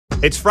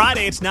It's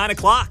Friday. It's 9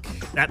 o'clock.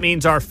 That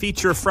means our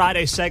Feature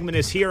Friday segment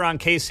is here on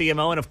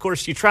KCMO. And, of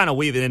course, you're trying to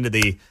weave it into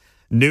the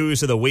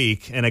news of the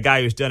week. And a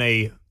guy who's done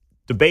a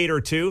debate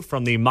or two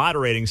from the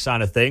moderating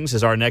side of things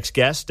is our next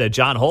guest,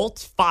 John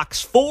Holt,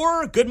 Fox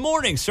 4. Good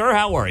morning, sir.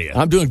 How are you?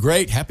 I'm doing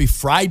great. Happy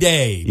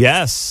Friday.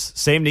 Yes.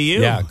 Same to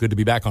you. Yeah, good to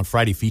be back on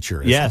Friday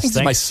Feature. Yes. I think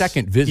it's my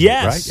second visit,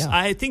 yes, right? Yeah.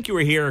 I think you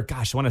were here,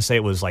 gosh, I want to say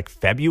it was like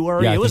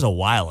February. Yeah, it was a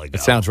while ago.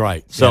 It sounds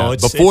right. So yeah.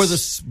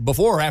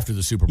 Before or after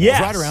the Super Bowl? Yes,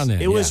 Right around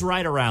then. It was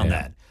right around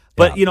then.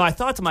 But, you know, I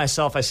thought to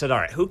myself, I said, all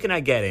right, who can I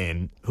get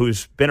in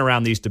who's been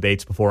around these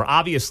debates before?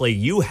 Obviously,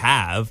 you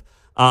have.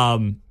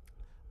 I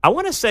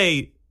want to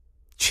say,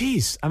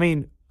 geez, I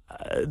mean,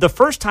 the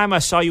first time I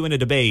saw you in a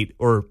debate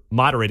or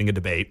moderating a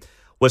debate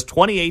was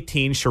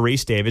 2018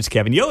 Sharice Davids,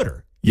 Kevin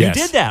Yoder. Yes.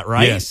 You did that,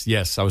 right?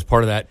 Yes. I was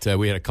part of that.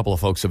 We had a couple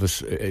of folks of us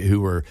who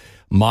were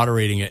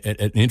moderating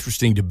an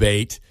interesting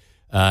debate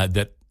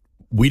that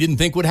we didn't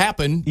think would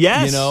happen.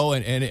 Yes. You know,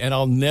 and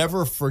I'll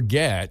never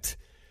forget.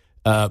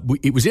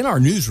 It was in our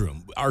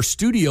newsroom. Our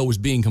studio was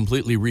being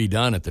completely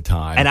redone at the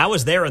time. And I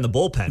was there in the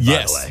bullpen, by the way.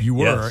 Yes, you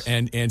were.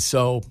 Yes. And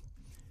so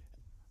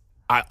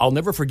I'll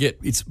never forget,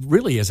 it's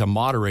really as a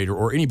moderator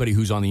or anybody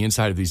who's on the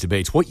inside of these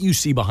debates, what you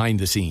see behind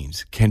the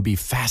scenes can be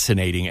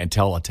fascinating and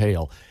tell a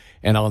tale.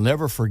 And I'll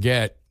never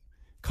forget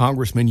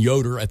Congressman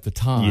Yoder at the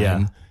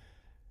time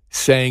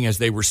saying as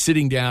they were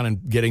sitting down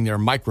and getting their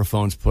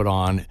microphones put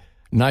on,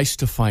 "Nice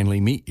to finally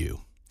meet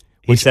you."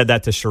 He said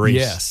that to Sharice.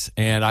 Yes,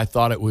 and I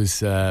thought it was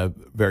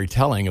very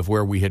telling of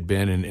where we had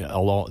been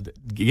and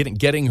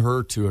getting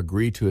her to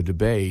agree to a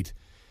debate,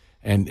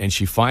 and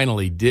she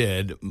finally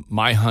did.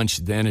 My hunch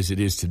then, as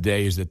it is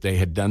today, is that they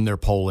had done their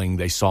polling.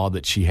 They saw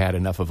that she had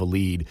enough of a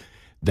lead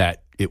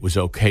that it was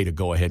okay to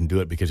go ahead and do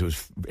it because it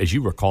was, as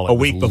you recall, a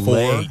week before.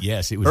 Late.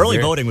 Yes, it was early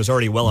voting was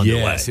already well underway.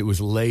 Yes, it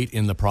was late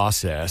in the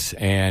process,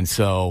 and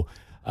so.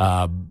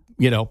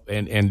 You know,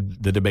 and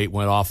the debate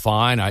went off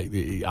fine.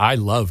 I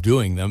love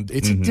doing them.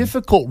 It's a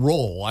difficult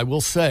role, I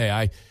will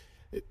say.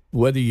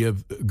 Whether you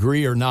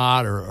agree or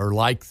not, or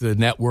like the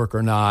network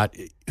or not,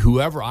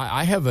 whoever,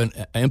 I have an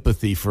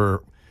empathy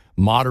for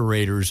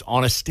moderators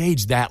on a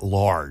stage that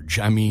large.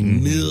 I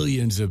mean,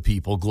 millions of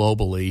people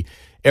globally.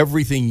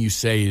 Everything you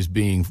say is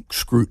being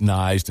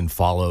scrutinized and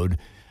followed.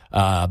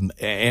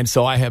 And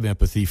so I have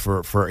empathy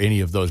for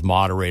any of those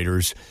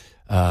moderators.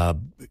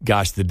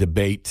 The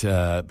debate,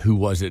 who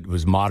was it,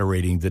 was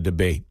moderating the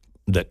debate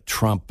that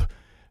Trump,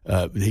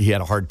 he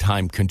had a hard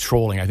time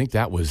controlling. I think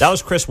that was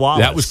Chris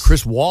Wallace. That was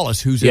Chris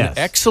Wallace, who's an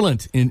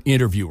excellent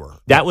interviewer.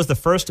 That was the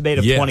first debate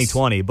of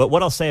 2020. But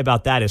what I'll say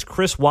about that is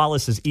Chris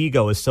Wallace's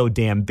ego is so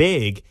damn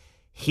big,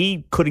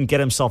 he couldn't get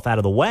himself out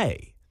of the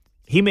way.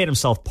 He made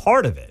himself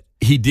part of it.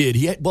 He did.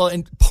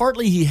 And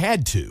partly he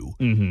had to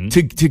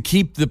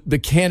keep the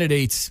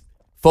candidates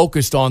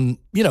focused on,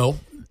 you know,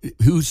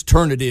 whose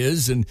turn it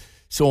is and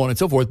so on and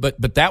so forth.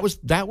 But that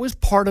was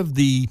part of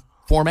the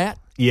format.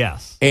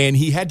 Yes. And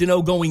he had to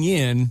know going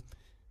in,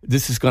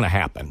 this is going to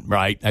happen,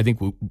 right? I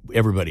think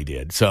everybody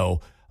did.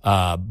 So,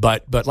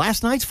 but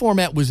last night's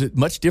format was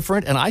much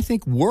different and I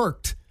think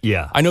worked.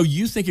 Yeah. I know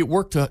you think it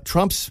worked to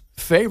Trump's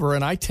favor,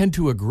 and I tend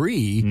to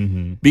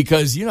agree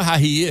because you know how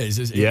he is.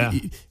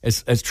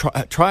 As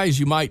try as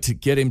you might to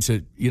get him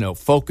to, you know,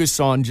 focus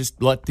on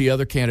just let the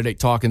other candidate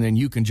talk and then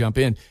you can jump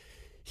in.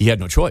 He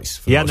had no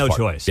choice. He had no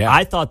choice. Yeah.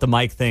 I thought the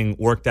mic thing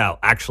worked out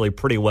actually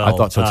pretty well. I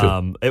thought so,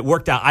 too. It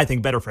worked out, I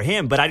think, better for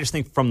him, but I just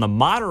think from the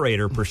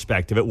moderator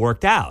perspective, it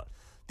worked out.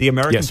 The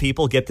American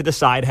people get to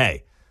decide,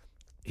 hey,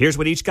 here's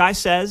what each guy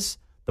says.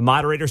 The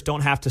moderators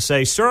don't have to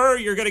say, sir,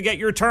 you're going to get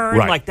your turn.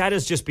 Right. Like, that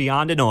is just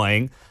beyond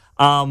annoying.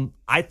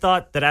 I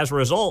thought that as a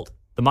result,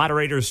 the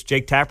moderators,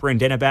 Jake Tapper and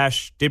Dana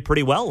Bash, did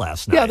pretty well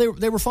last night. Yeah,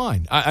 they were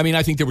fine. I mean,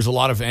 I think there was a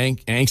lot of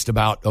angst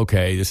about,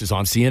 okay, this is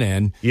on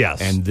CNN.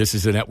 Yes. And this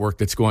is a network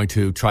that's going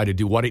to try to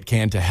do what it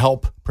can to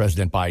help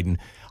President Biden.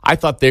 I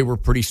thought they were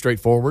pretty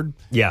straightforward.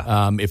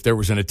 Yeah. If there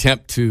was an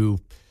attempt to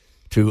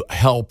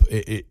help,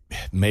 it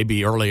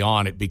maybe early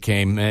on it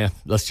became,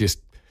 let's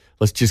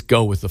just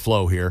go with the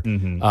flow here.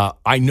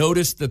 I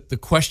noticed that the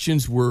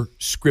questions were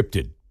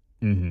scripted.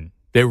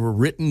 They were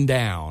written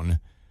down.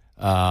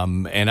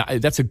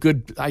 That's a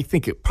good, I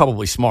think it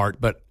probably smart,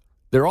 but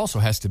there also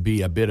has to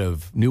be a bit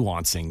of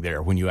nuancing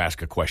there when you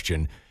ask a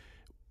question,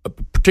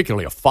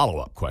 particularly a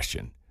follow-up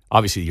question.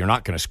 Obviously, you're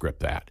not going to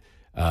script that.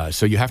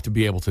 So you have to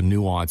be able to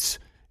nuance.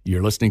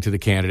 You're listening to the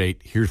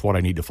candidate. Here's what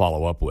I need to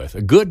follow up with.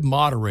 A good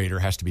moderator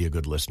has to be a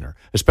good listener,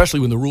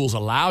 especially when the rules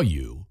allow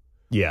you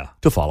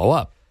to follow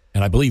up.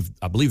 And I believe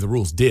the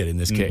rules did in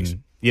this case.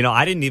 You know,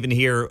 I didn't even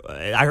hear,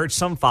 I heard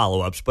some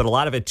follow-ups, but a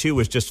lot of it, too,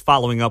 was just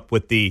following up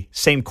with the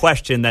same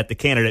question that the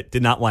candidate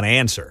did not want to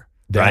answer,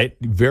 right?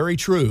 Very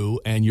true,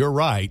 and you're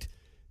right.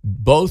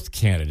 Both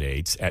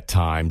candidates at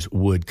times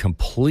would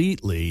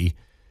completely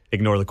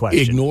ignore the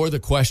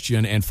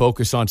question and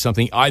focus on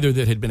something either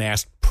that had been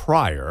asked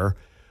prior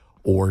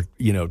or,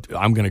 you know,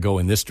 I'm going to go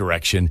in this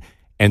direction.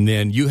 And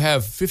then you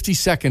have 50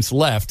 seconds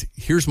left.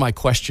 Here's my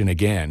question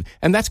again.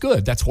 And that's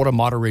good. That's what a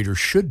moderator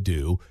should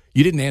do.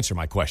 You didn't answer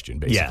my question,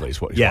 basically, is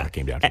what it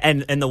came down to.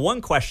 And the one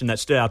question that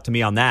stood out to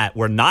me on that,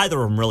 where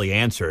neither of them really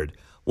answered,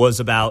 was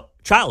about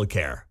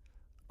childcare.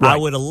 Right. I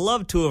would have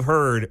loved to have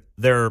heard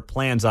their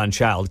plans on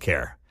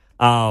childcare.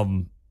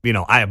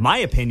 I have my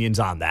opinions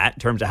on that in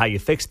terms of how you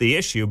fix the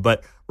issue,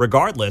 but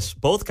regardless,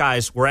 both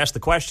guys were asked the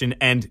question,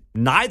 and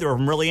neither of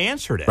them really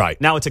answered it. Right.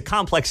 Now, it's a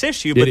complex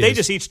issue, but they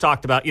just each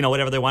talked about,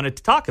 whatever they wanted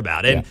to talk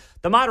about. And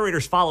the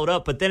moderators followed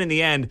up, but then in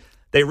the end,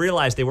 they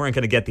realized they weren't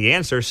going to get the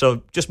answer,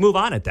 so just move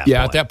on at that point.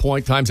 Yeah, at that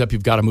point, time's up.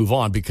 You've got to move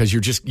on because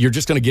you're just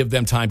going to give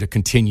them time to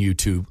continue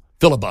to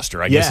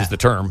filibuster, I guess is the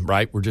term,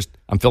 right?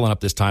 I'm filling up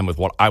this time with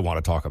what I want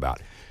to talk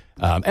about.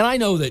 And I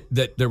know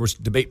that there was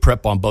debate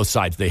prep on both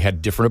sides. They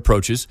had different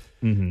approaches.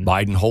 Mm-hmm.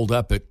 Biden holed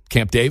up at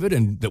Camp David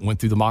and that went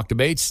through the mock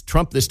debates.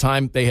 Trump this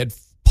time, they had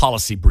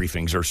policy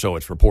briefings, or so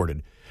it's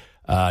reported.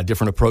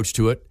 Different approach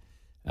to it.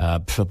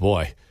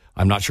 Boy,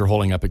 I'm not sure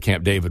holding up at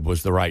Camp David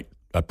was the right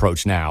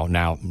approach now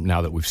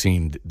that we've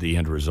seen the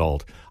end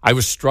result. I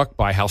was struck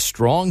by how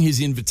strong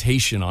his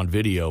invitation on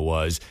video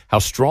was, how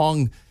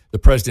strong the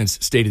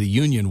president's State of the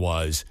Union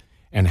was,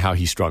 and how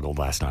he struggled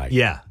last night.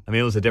 Yeah. I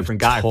mean, it was a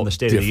different guy from the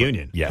State of the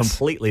Union. Yes.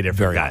 Completely different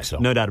Very guy. much so.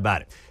 No doubt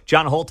about it.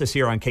 John Holt is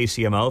here on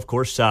KCMO, of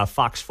course,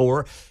 Fox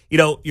 4.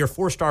 Your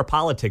 4-Star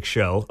Politics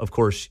show, of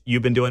course,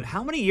 you've been doing.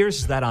 How many years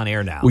is that on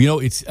air now? Well,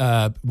 it's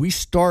we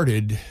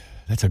started,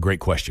 that's a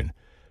great question.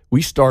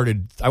 We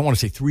started, I want to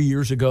say 3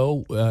 years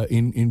ago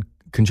in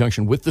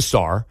conjunction with the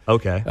Star.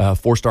 Okay.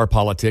 4-Star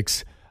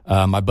Politics.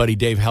 My buddy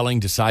Dave Helling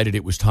decided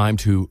it was time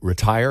to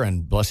retire,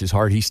 and bless his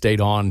heart, he stayed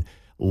on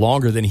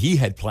longer than he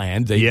had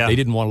planned. They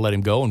didn't want to let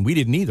him go, and we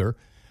didn't either.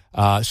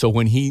 So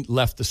when he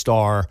left the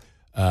Star,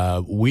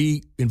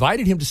 we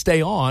invited him to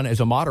stay on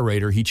as a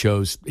moderator. He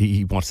chose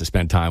he wants to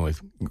spend time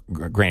with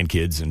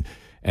grandkids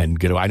and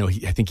get. I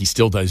think he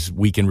still does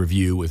Week in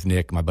Review with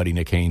Nick, my buddy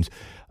Nick Haynes.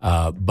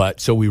 But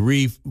so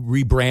we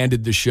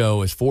rebranded the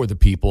show as For the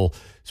People,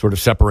 sort of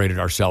separated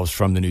ourselves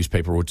from the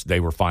newspaper, which they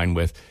were fine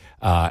with.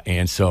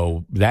 And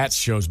so that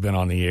show's been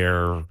on the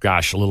air, a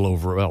little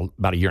over,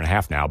 about a year and a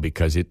half now,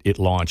 because it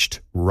launched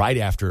right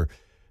after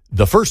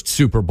the first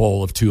Super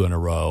Bowl of 2 in a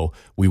row.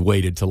 We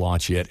waited to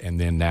launch it, and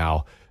then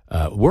now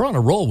we're on a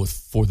roll with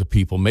For the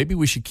People. Maybe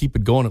we should keep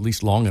it going at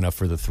least long enough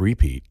for the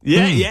three-peat.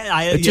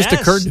 It just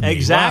occurred to me.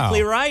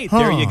 Exactly wow. right.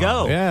 There you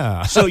go.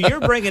 Yeah. So you're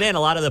bringing in a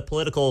lot of the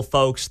political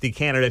folks, the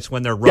candidates,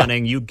 when they're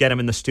running. You get them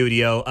in the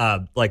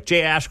studio. Like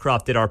Jay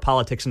Ashcroft did our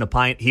Politics in a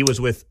Pint. He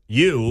was with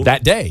you.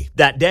 That day.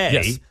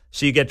 Yes.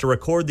 So you get to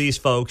record these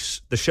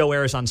folks. The show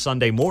airs on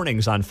Sunday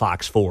mornings on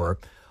Fox 4.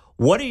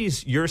 What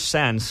is your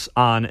sense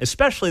on,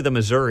 especially the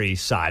Missouri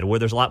side, where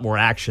there's a lot more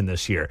action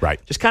this year?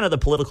 Right. Just kind of the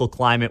political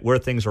climate, where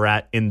things are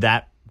at in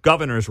that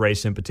governor's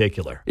race in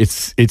particular.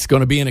 It's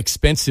going to be an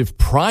expensive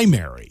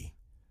primary.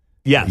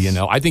 Yes.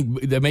 I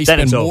think they may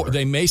spend more.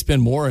 They may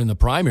spend more in the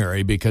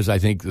primary because I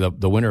think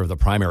the winner of the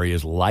primary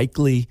is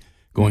likely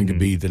going to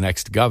be the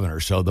next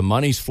governor. So the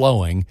money's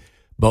flowing,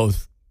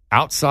 both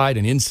outside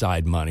and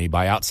inside money.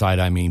 By outside,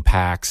 I mean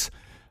PACs.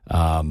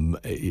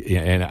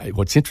 And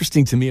what's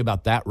interesting to me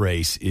about that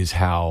race is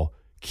how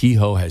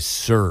Kehoe has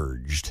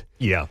surged.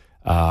 Yeah.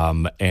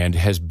 And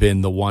has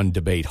been the one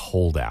debate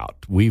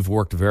holdout. We've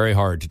worked very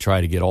hard to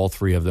try to get all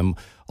three of them,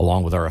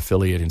 along with our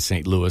affiliate in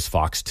St. Louis,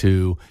 Fox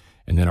 2,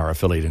 and then our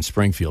affiliate in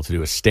Springfield, to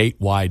do a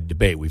statewide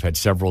debate. We've had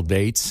several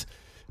dates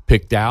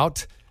picked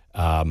out,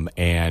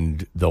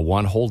 and the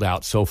one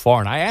holdout so far.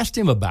 And I asked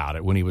him about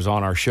it when he was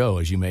on our show,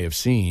 as you may have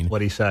seen. What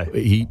did he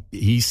say?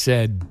 He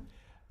said,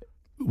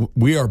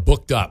 we are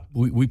booked up.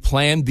 We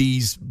planned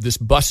this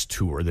bus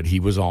tour that he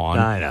was on.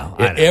 I know.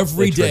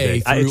 Every it's day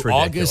through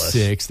August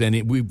 6th.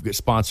 Then we've got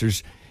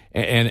sponsors.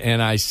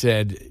 And I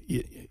said,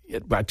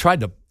 I tried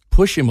to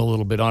push him a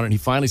little bit on it. And he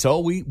finally said,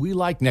 we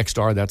like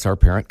Nexstar. That's our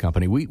parent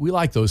company. We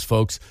like those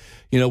folks.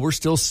 We're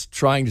still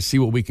trying to see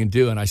what we can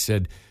do. And I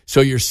said, so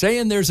you're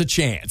saying there's a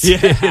chance?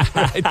 Yeah.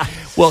 Right?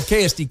 Well,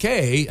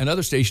 KSDK,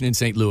 another station in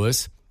St.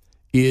 Louis,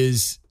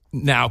 is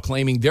now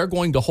claiming they're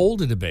going to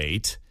hold a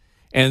debate.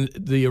 And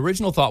the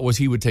original thought was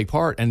he would take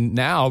part. And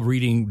now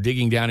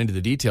digging down into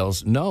the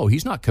details, no,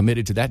 he's not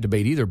committed to that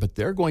debate either, but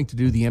they're going to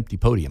do the empty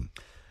podium,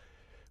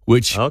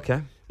 which,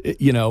 okay.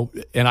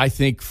 And I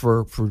think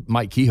for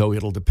Mike Kehoe,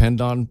 it'll depend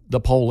on the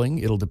polling.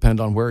 It'll depend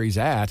on where he's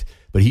at,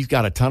 but he's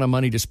got a ton of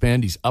money to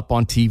spend. He's up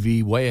on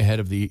TV way ahead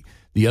of the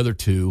other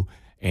two.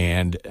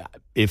 And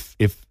if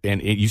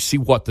you see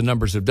what the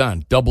numbers have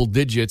done, double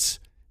digits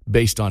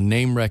based on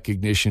name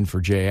recognition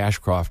for Jay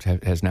Ashcroft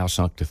has now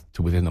sunk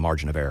to within the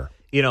margin of error.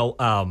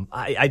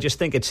 I just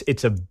think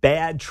it's a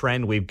bad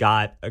trend we've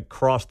got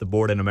across the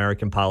board in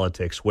American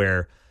politics,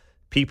 where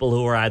people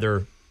who are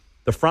either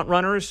the front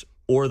runners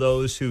or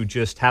those who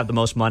just have the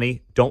most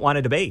money don't want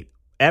to debate.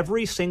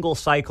 Every single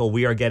cycle,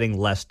 we are getting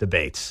less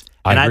debates.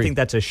 And I think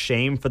that's a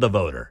shame for the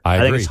voter. I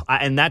agree.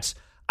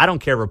 I don't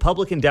care,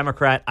 Republican,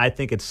 Democrat. I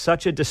think it's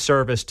such a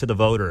disservice to the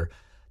voter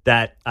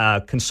that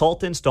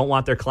consultants don't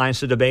want their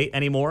clients to debate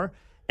anymore.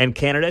 And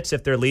candidates,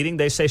 if they're leading,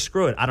 they say,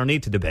 screw it, I don't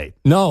need to debate.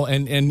 No,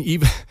 and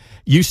even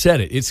you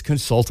said it. It's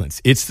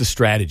consultants. It's the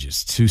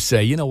strategists who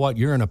say, you know what,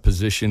 you're in a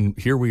position.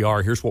 Here we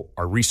are. Here's what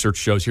our research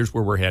shows. Here's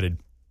where we're headed.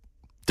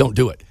 Don't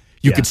do it.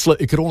 You could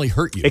slip. It could only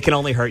hurt you. It can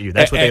only hurt you.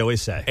 That's what they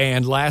always say.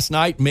 And last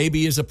night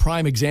maybe is a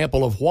prime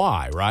example of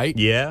why, right?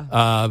 Yeah.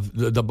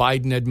 The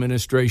Biden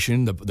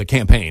administration, the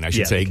campaign, I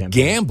should say,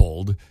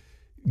 gambled.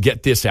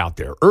 Get this out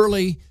there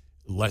early.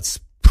 Let's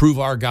prove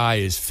our guy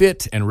is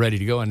fit and ready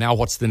to go. And now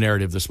what's the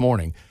narrative this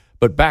morning?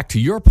 But back to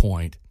your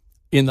point,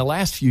 in the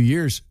last few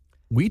years,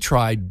 we've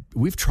tried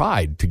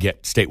to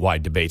get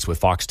statewide debates with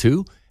Fox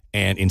 2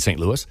 and in St.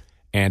 Louis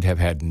and have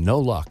had no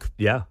luck.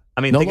 Yeah.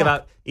 I mean, think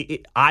about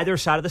either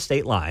side of the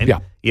state line. Yeah.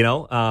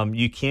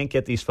 You can't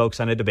get these folks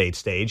on a debate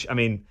stage. I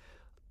mean,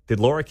 did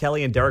Laura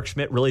Kelly and Derek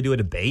Schmidt really do a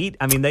debate?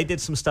 I mean, they did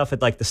some stuff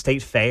at like the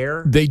state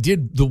fair. They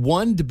did. The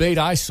one debate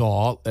I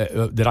saw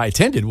that I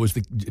attended was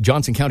the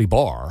Johnson County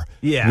Bar,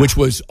 which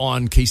was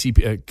on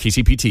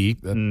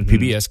KCPT.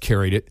 PBS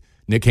carried it.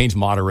 Nick Haynes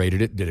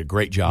moderated it, did a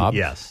great job.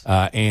 Yes.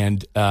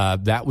 And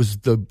that was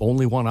the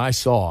only one I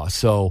saw.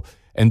 So,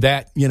 and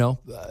that,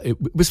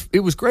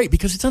 it was great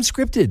because it's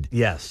unscripted.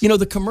 Yes.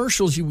 The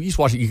commercials, you used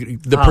to watch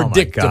it, the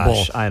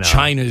predictable,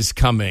 China's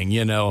coming,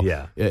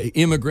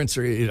 immigrants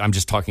are, I'm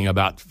just talking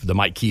about the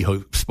Mike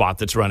Kehoe spot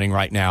that's running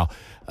right now.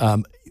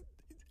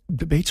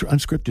 Debates are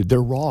unscripted.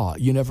 They're raw.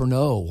 You never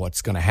know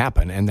what's going to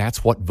happen, and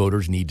that's what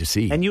voters need to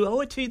see. And you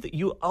owe it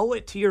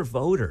to your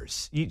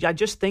voters. I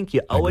just think you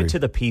owe it to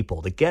the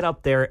people to get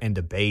up there and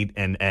debate,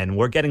 and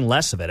we're getting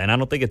less of it. And I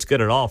don't think it's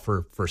good at all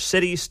for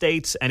cities,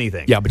 states,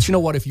 anything. Yeah, but you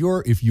know what? If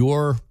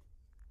you're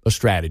a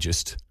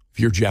strategist, if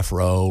you're Jeff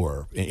Rowe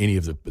or any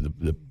of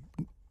the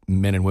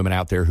men and women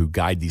out there who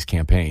guide these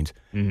campaigns,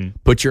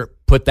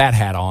 put that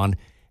hat on.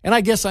 And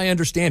I guess I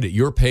understand it.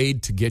 You're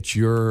paid to get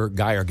your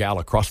guy or gal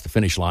across the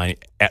finish line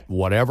at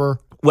whatever.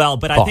 Well,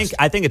 but cost.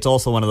 I think it's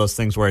also one of those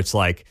things where it's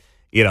like,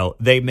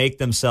 they make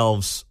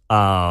themselves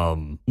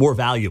more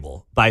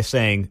valuable by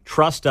saying,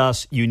 "Trust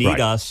us, you need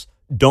us.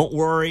 Don't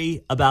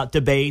worry about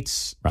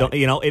debates." Right.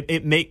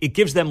 It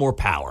gives them more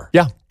power.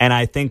 Yeah, and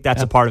I think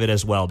that's a part of it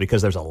as well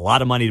because there's a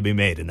lot of money to be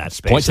made in that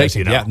space. Point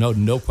taken. Yeah,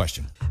 no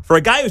question. For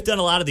a guy who's done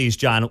a lot of these,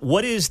 John,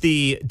 what is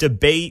the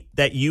debate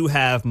that you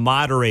have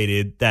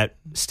moderated that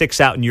sticks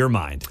out in your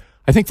mind?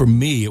 I think for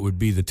me, it would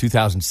be the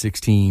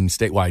 2016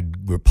 statewide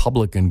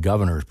Republican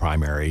governor's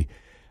primary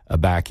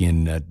back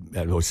in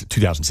it was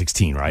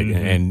 2016, right?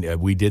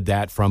 And we did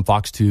that from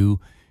Fox 2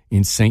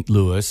 in St.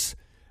 Louis.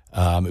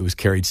 It was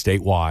carried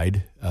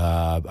statewide.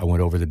 I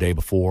went over the day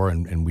before,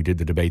 and we did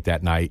the debate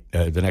that night.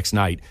 The next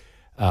night.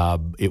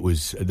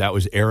 That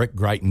was Eric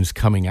Greitens'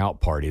 coming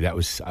out party. That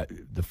was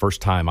the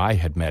first time I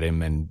had met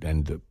him, and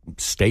the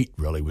state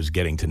really was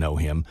getting to know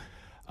him.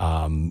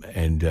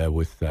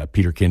 With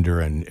Peter Kinder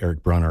and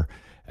Eric Brunner,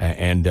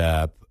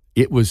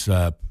 it was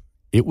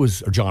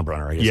John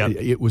Brunner. I guess.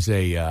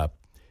 Yep.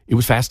 It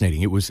was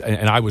fascinating. It was,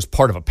 and I was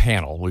part of a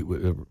panel.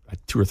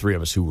 Two or three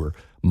of us who were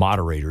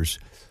moderators.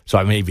 So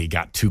I maybe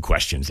got 2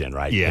 questions in.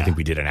 Right? Yeah. I think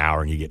we did an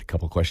hour, and you get a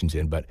couple of questions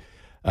in. But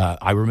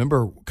I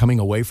remember coming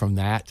away from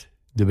that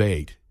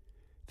debate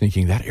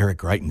thinking that Eric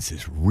Greitens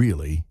is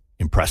really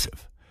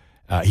impressive.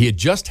 He had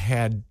just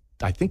had,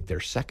 I think, their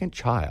second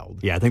child.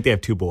 Yeah, I think they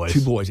have 2 boys.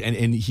 2 boys. And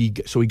he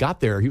got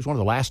there. He was one of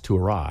the last to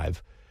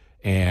arrive.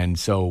 And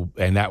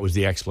that was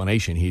the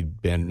explanation.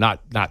 He'd been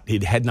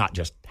it had not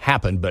just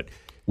happened, but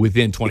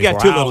within 24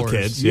 hours. He got 2 little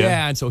kids.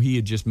 Yeah, and so he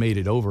had just made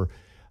it over.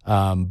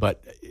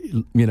 But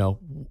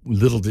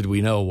little did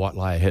we know what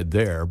lay ahead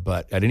there.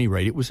 But at any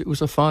rate, it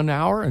was a fun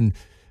hour, and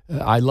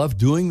I love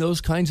doing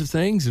those kinds of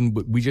things, and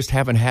we just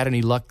haven't had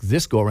any luck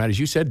this go around. As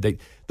you said,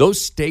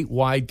 those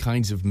statewide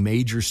kinds of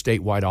major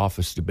statewide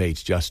office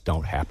debates just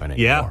don't happen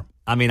anymore. Yeah,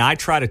 I mean, I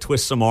try to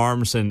twist some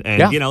arms, and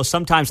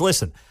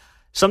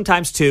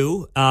sometimes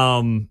too,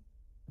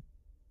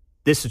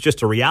 this is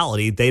just a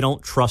reality. They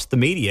don't trust the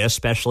media,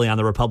 especially on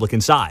the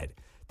Republican side.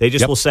 They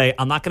just will say,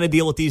 "I'm not going to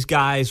deal with these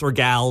guys or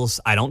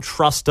gals. I don't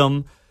trust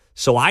them."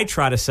 So I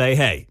try to say,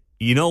 "Hey,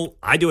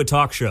 I do a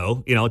talk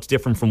show. It's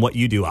different from what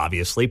you do,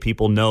 obviously.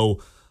 People know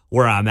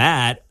where I'm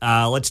at.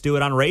 Let's do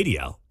it on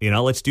radio.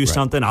 Let's do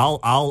something.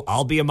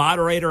 I'll be a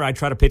moderator. I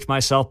try to pitch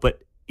myself,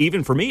 but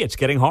even for me, it's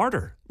getting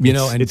harder.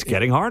 It's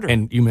getting harder.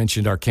 And you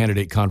mentioned our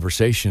candidate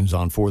conversations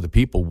on For the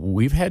People.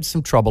 We've had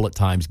some trouble at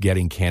times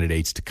getting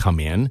candidates to come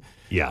in.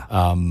 Yeah.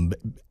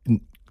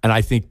 And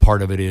I think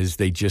part of it is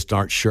they just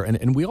aren't sure.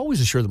 And we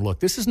always assure them, look,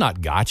 this is not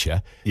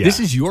gotcha. Yeah.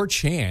 This is your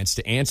chance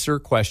to answer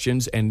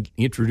questions and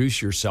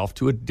introduce yourself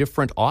to a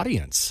different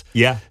audience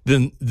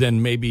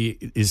than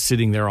maybe is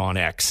sitting there on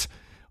X,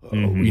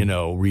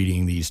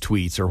 reading these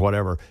tweets or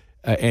whatever.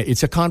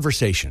 It's a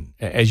conversation,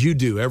 as you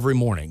do every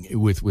morning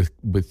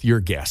with your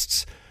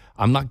guests.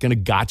 I'm not going to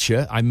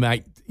gotcha. I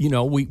might,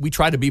 we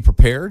try to be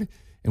prepared,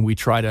 and we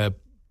try to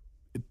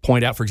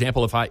point out, for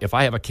example, if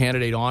I have a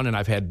candidate on and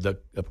I've had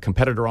a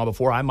competitor on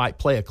before, I might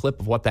play a clip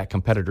of what that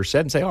competitor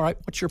said and say, all right,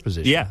 what's your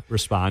position? Yeah,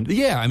 respond.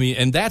 Yeah, I mean,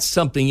 and that's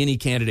something any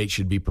candidate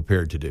should be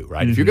prepared to do,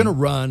 right? If you're going to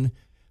run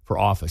for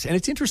office. And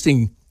it's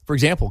interesting, for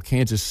example,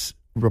 Kansas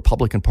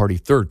Republican Party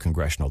 3rd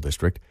Congressional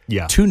District.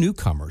 Yeah. 2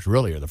 newcomers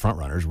really are the front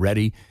runners,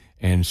 Reddy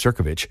and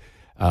Circovich.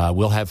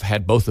 We'll have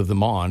had both of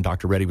them on.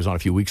 Dr. Reddy was on a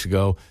few weeks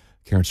ago.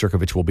 Karen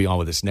Circovich will be on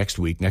with us next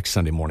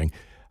Sunday morning.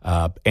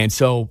 And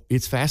so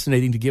it's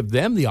fascinating to give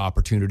them the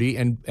opportunity.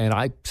 And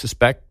I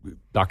suspect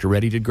Dr.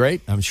 Reddy did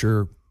great. I'm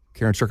sure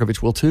Karen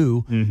Circovich will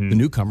too. Mm-hmm. The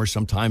newcomers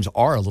sometimes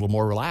are a little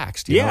more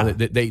relaxed. You know?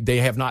 They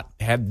have not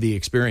had the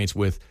experience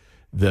with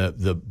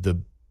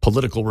the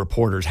political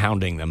reporters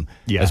hounding them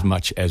as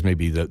much as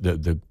maybe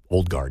the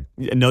old guard.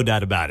 No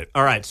doubt about it.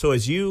 All right. So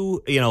as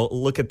you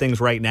look at things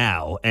right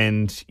now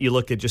and you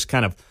look at just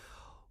kind of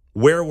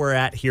where we're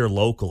at here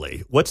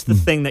locally, what's the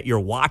thing that you're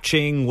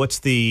watching? What's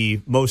the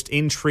most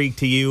intrigue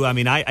to you? I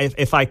mean,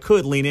 if I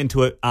could lean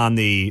into it on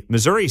the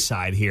Missouri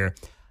side here,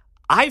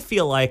 I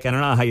feel like, I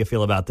don't know how you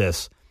feel about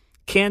this,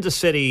 Kansas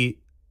City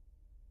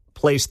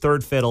plays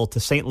third fiddle to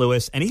St.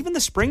 Louis and even the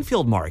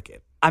Springfield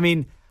market. I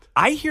mean,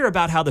 I hear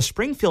about how the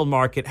Springfield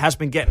market has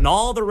been getting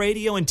all the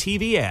radio and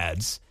TV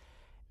ads,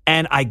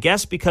 and I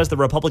guess because the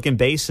Republican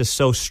base is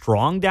so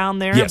strong down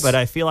there, but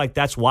I feel like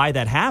that's why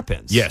that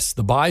happens. Yes,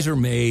 the buys are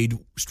made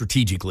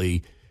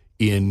strategically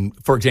in,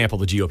 for example,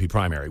 the GOP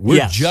primary.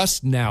 We're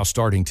just now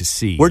starting to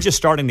see. We're just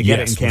starting to get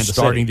it in Kansas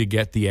City. We're starting to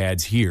get the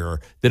ads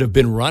here that have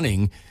been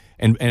running,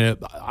 and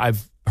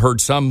I've heard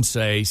some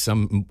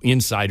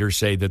insiders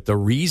say that the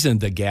reason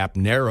the gap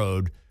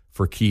narrowed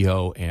for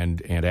Kehoe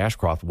and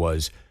Ashcroft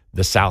was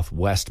the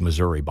Southwest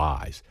Missouri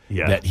buys.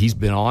 Yeah. That he's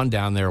been on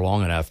down there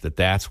long enough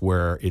that's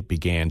where it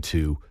began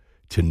to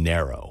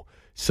narrow.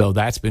 So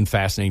that's been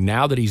fascinating.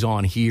 Now that he's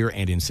on here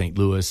and in St.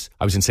 Louis,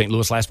 I was in St.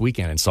 Louis last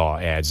weekend and saw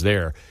ads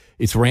there.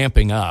 It's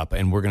ramping up,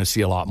 and we're going to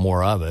see a lot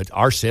more of it.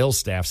 Our sales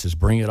staff says,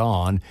 "Bring it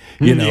on!"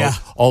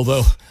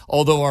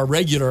 Although our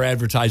regular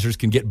advertisers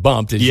can get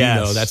bumped, as you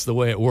know, that's the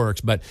way it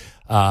works. But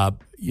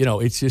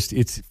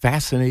it's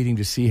fascinating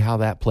to see how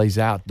that plays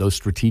out, those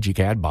strategic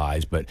ad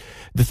buys. But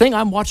the thing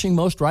I'm watching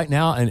most right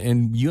now,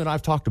 and you and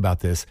I've talked about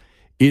this,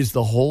 is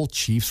the whole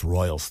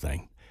Chiefs-Royals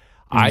thing.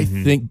 Mm-hmm. I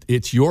think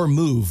it's your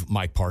move,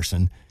 Mike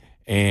Parson,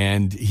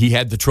 and he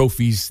had the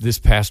trophies this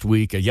past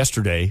week,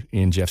 yesterday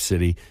in Jeff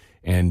City.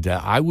 And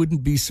I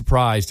wouldn't be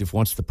surprised if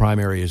once the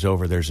primary is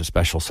over, there's a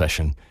special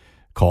session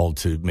called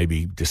to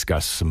maybe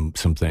discuss some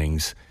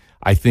things.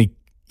 I think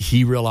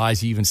he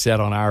realized, he even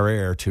said on our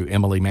air to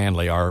Emily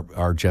Manley,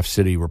 our Jeff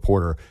City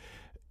reporter,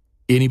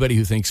 anybody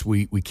who thinks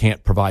we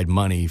can't provide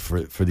money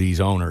for these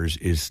owners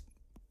is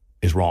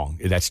wrong.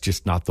 That's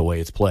just not the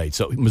way it's played.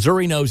 So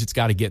Missouri knows it's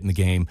got to get in the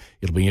game.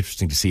 It'll be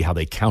interesting to see how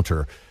they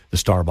counter the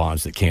star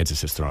bonds that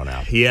Kansas has thrown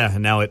out. Yeah,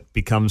 and now it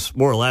becomes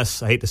more or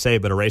less, I hate to say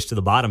it, but a race to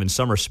the bottom in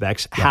some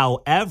respects. Yeah.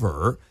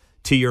 However,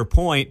 to your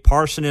point,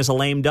 Parson is a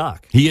lame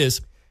duck. He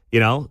is.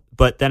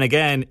 But then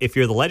again, if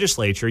you're the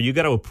legislature, you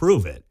got to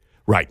approve it.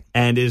 Right.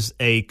 And is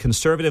a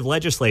conservative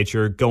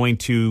legislature going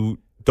to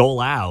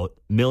dole out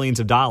millions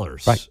of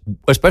dollars? Right.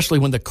 Especially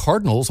when the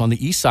Cardinals on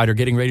the east side are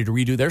getting ready to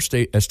redo their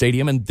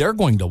stadium, and they're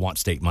going to want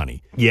state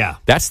money. Yeah.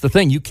 That's the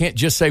thing. You can't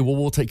just say, well,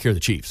 we'll take care of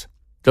the Chiefs.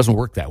 Doesn't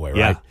work that way, right?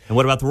 Yeah. And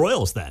what about the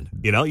Royals then?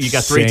 You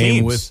got 3 teams.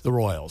 Same with the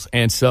Royals.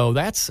 And so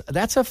that's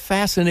a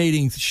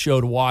fascinating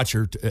show to watch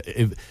or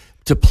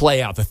to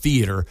play out the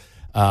theater.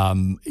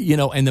 And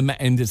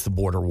it's the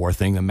border war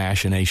thing, the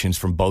machinations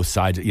from both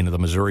sides. The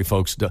Missouri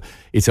folks,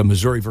 it's a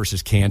Missouri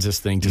versus Kansas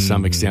thing to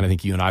some extent. I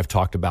think you and I have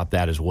talked about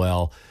that as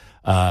well.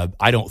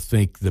 I don't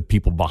think the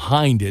people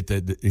behind it,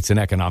 that it's an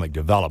economic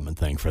development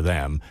thing for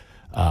them.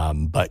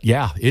 But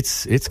yeah,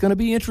 it's going to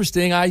be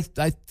interesting. I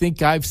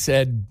think I've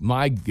said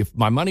if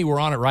my money were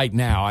on it right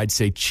now, I'd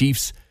say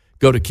Chiefs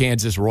go to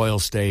Kansas,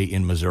 Royals stay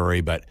in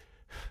Missouri. But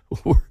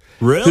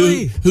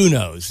really, who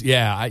knows?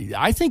 Yeah,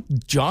 I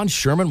think John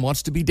Sherman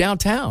wants to be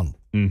downtown.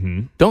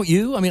 Mm-hmm. Don't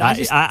you? I mean,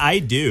 I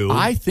do.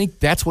 I think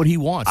that's what he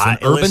wants, an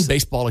urban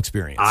baseball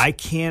experience. I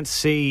can't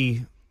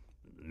see,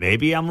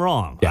 maybe I'm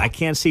wrong. Yeah. I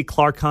can't see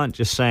Clark Hunt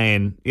just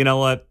saying, you know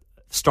what?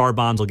 Star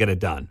bonds will get it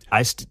done.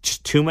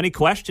 Just too many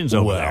questions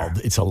over there.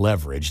 It's a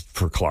leverage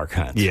for Clark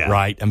Hunt,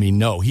 right? I mean,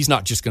 no, he's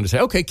not just going to say,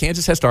 okay,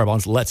 Kansas has star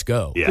bonds, let's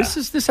go. Yeah.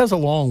 This has a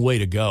long way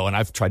to go, and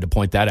I've tried to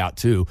point that out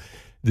too.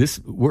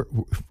 We're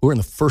in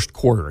the first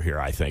quarter here,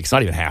 I think. It's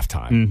not even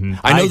halftime. Mm-hmm.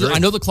 I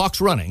know the clock's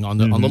running on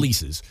the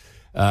leases,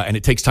 and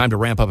it takes time to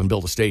ramp up and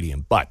build a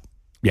stadium. But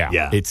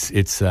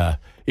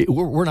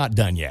we're not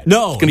done yet.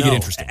 No, it's going to get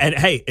interesting. And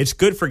hey, it's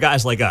good for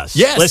guys like us.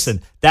 Yes,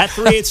 listen, that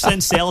 3/8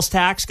 cent sales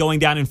tax going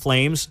down in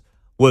flames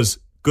was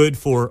good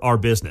for our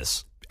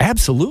business.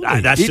 Absolutely,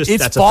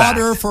 it's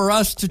fodder for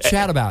us to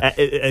chat about.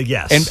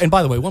 Yes, and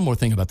by the way, one more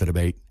thing about the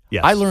debate.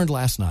 Yes. I learned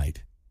last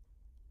night.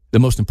 The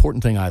most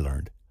important thing I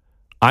learned.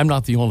 I'm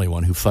not the only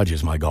one who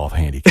fudges my golf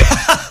handicap.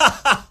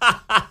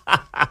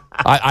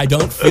 I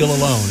don't feel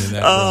alone in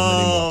that realm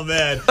anymore. Oh,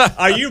 man. man.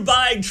 Are you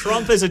buying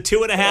Trump as a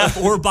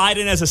 2.5 or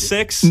Biden as a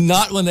 6?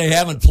 Not when they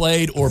haven't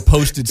played or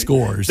posted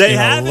scores in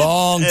a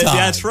long time.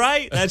 That's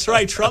right. That's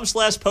right. Trump's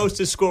last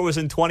posted score was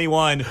in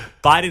 21.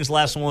 Biden's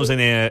last one was in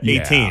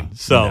 18.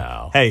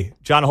 Hey,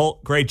 John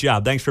Holt, great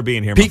job. Thanks for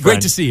being here, Pete, my friend.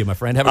 great to see you, my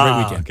friend. Have a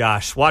great weekend.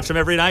 Gosh, watch them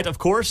every night, of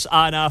course,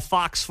 on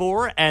Fox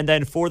 4, and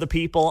then For the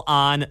People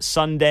on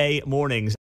Sunday mornings.